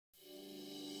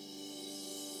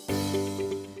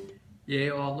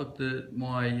Yeah, look,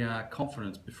 my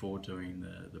confidence before doing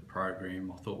the program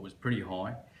I thought was pretty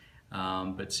high,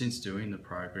 but since doing the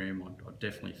program I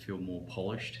definitely feel more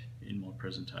polished in my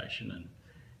presentation and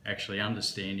actually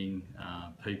understanding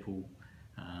people,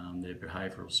 their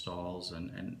behavioural styles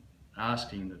and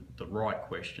asking the right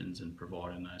questions and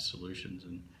providing those solutions,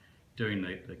 and doing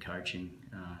the coaching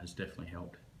has definitely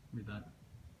helped with that.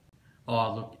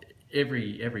 Oh, look,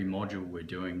 every module we're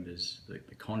doing, there's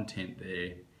the content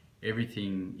there.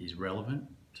 Everything is relevant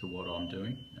to what I'm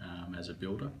doing as a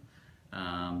builder.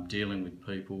 Dealing with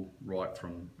people right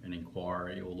from an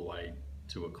inquiry all the way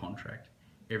to a contract.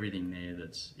 Everything there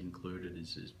that's included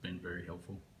has been very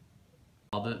helpful.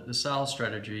 The sales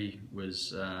strategy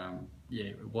was, yeah,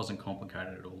 it wasn't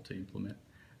complicated at all to implement.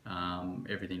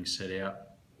 Everything's set out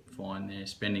fine there,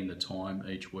 spending the time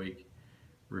each week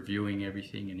reviewing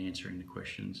everything and answering the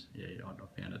questions. Yeah,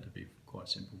 I found it to be quite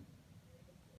simple.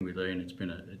 With Ian, it's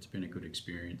been a good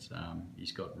experience.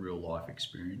 He's got real life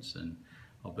experience, and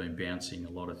I've been bouncing a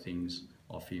lot of things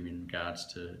off him in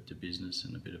regards to business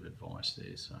and a bit of advice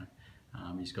there. So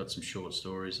he's got some short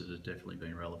stories that have definitely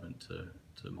been relevant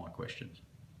to my questions.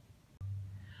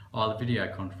 The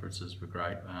video conferences were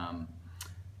great.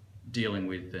 Dealing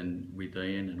with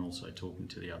Ian and also talking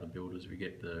to the other builders,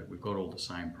 we've got all the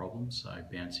same problems, so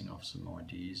bouncing off some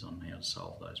ideas on how to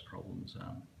solve those problems.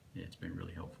 Yeah, it's been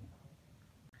really helpful.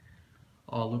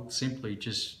 Look, simply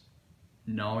just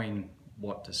knowing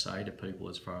what to say to people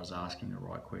as far as asking the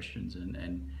right questions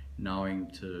and knowing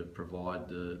to provide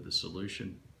the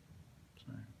solution.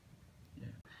 So,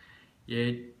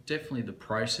 yeah, definitely the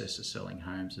process of selling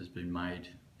homes has been made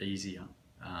easier.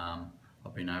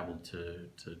 I've been able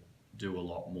to do a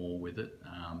lot more with it,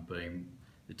 being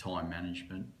the time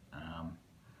management.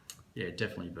 Yeah,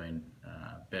 definitely been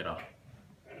better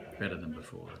than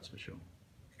before, that's for sure.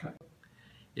 Okay.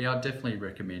 Yeah, I definitely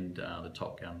recommend the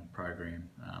Top Gun program,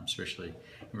 especially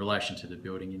in relation to the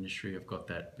building industry. I've got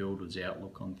that builder's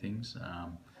outlook on things.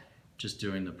 Just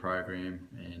doing the program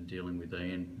and dealing with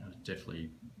Ian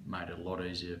definitely made it a lot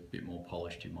easier, a bit more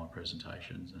polished in my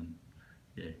presentations, and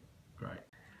yeah, great.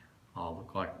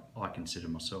 Look, I consider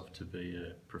myself to be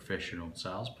a professional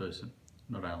salesperson,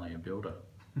 not only a builder.